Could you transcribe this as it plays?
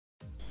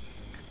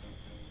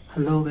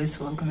Hello guys,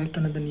 welcome back to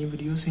another new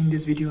video. So in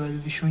this video I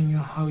will be showing you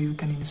how you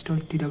can install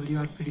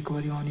TWRP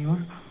recovery on your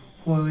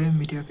Huawei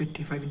Mediapad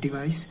T5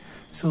 device.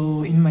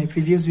 So in my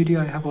previous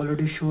video I have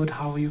already showed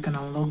how you can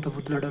unlock the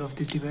bootloader of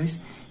this device.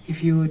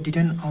 If you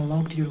didn't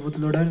unlock your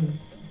bootloader,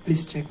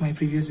 please check my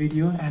previous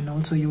video, and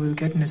also you will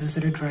get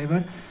necessary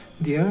driver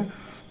there.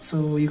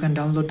 So you can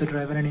download the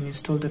driver and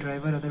install the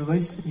driver,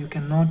 otherwise you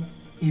cannot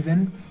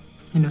even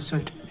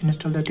install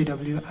the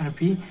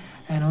TWRP.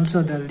 And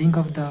also the link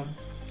of the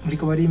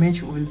recovery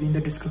image will be in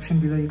the description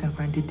below. You can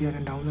find it there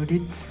and download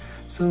it.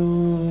 So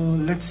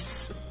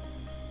let's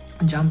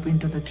jump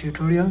into the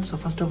tutorial. So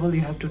first of all,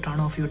 you have to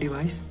turn off your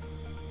device.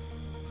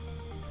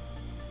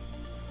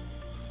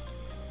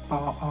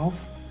 Power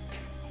off.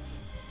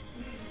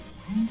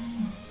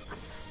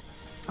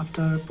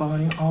 After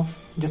powering off,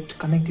 just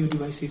connect your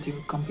device with your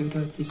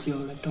computer, PC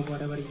or laptop,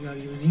 whatever you are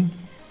using.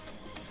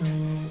 So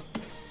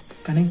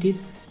connect it.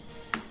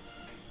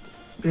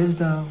 Press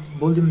the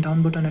volume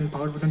down button and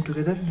power button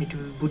together. It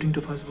will boot into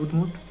fast boot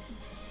mode.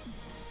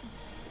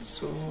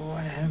 So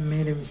I have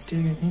made a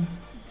mistake, I think.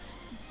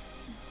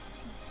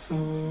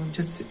 So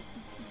just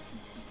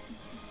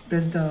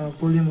press the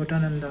volume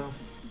button and the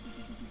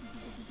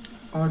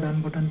power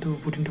down button to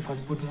boot into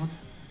fast boot mode.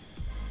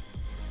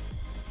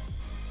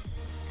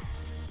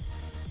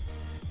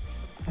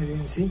 As you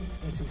can see,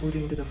 it's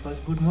booting into the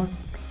fast boot mode.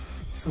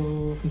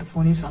 So the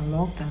phone is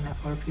unlocked and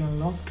FRP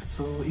unlocked.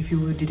 So if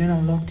you didn't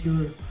unlock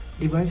your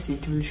device,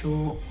 it will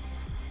show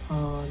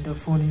the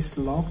phone is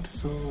locked,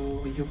 so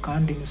you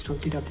can't install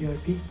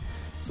TWRP.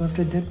 So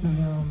after that,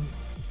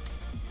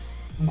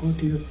 go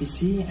to your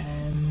PC,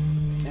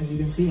 and as you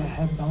can see, I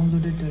have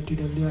downloaded the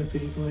TWRP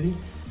recovery,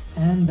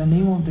 and the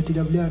name of the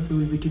TWRP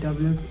will be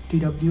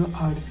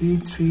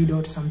TWRP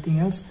 3 something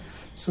else.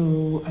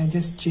 So I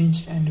just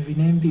changed and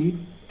renamed it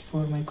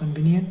for my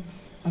convenience.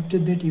 After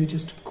that, you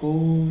just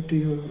go to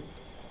your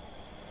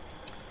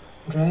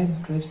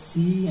drive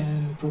C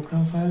and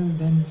program file,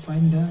 then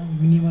find the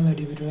minimal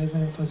IDV driver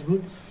and fast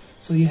boot.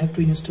 So you have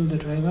to install the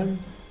driver.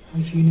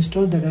 If you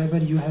install the driver,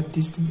 you have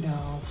this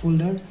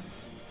folder.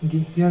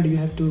 Here you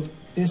have to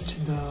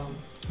paste the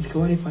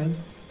recovery file.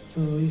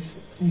 So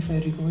if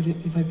I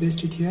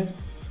paste it here,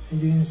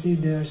 as you can see,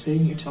 they are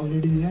saying it's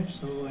already there,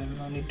 so I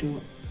no need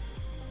to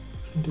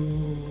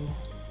do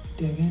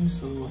it again.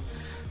 So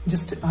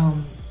just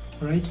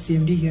write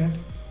cmd here,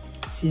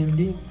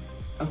 cmd.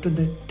 After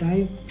that,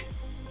 type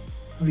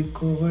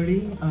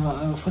recovery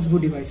first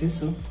boot devices.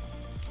 So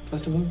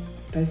first of all,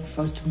 type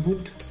first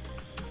boot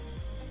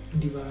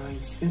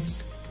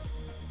devices.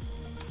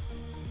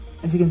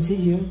 As you can see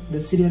here,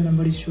 the serial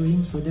number is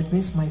showing, so that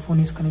means my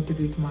phone is connected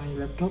with my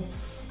laptop.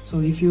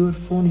 So if your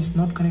phone is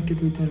not connected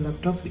with your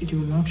laptop, it will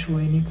not show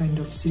any kind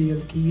of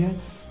serial key here.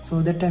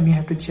 So that time you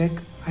have to check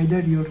either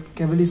your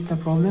cable is the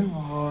problem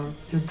or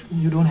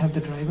you don't have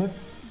the driver.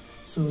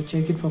 So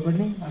check it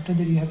properly. After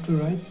that, you have to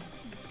write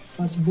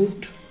first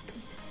boot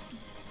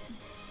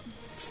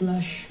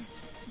flash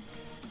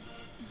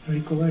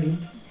recovery,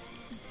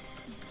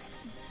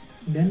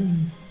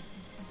 then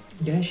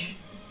dash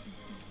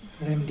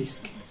RAM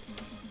disk.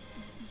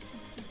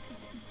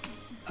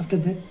 After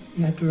that,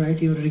 you have to write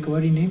your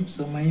recovery name.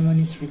 So my one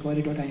is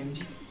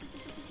recovery.img.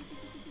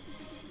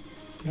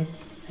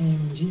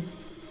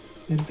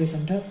 Then press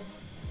enter.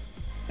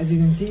 As you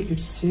can see,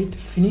 it's said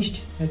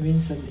finished. That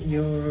means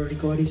your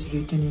recovery is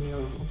written in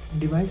your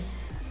device.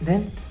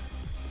 Then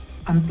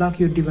unplug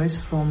your device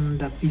from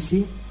the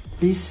PC.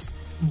 Please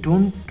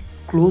don't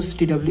close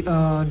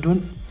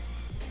don't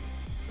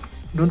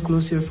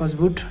close your first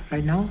boot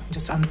right now.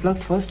 Just unplug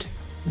first,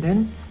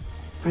 then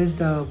press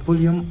the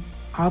volume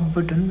up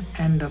button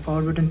and the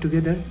power button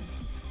together.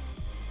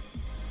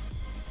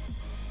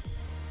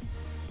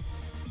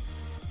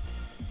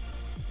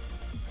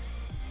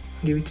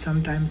 Give it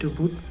some time to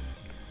boot.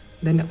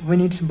 Then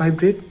when it's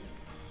vibrate,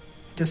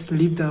 just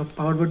leave the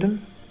power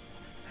button,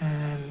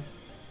 and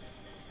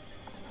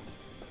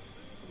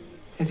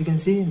as you can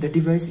see, the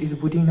device is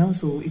booting now.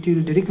 So it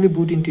will directly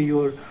boot into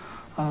your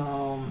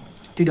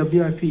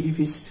TWRP if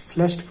it's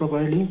flashed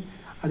properly,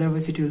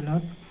 otherwise it will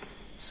not.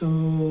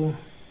 So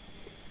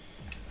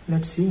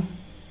let's see.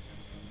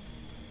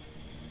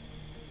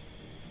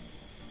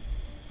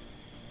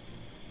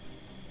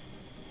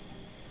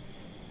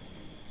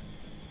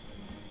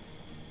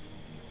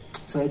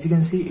 So as you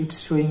can see,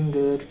 it's showing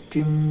the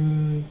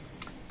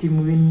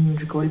T-Moving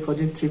Recovery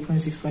Project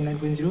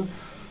 3.6.9.0.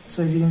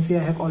 So as you can see,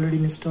 I have already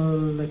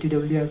installed the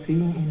TWRP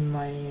in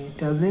my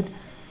tablet.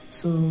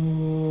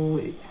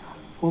 So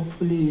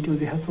hopefully it will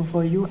be helpful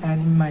for you,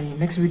 and in my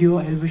next video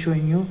I will be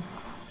showing you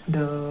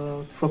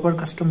the proper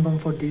custom ROM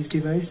for this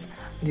device.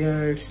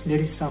 There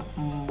is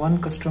one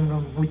custom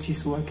ROM which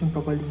is working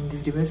properly in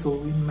this device.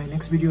 So in my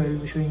next video I will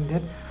be showing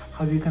that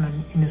how you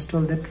can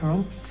install that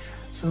ROM.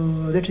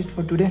 So that's it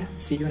for today.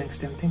 See you next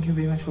time. Thank you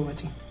very much for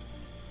watching.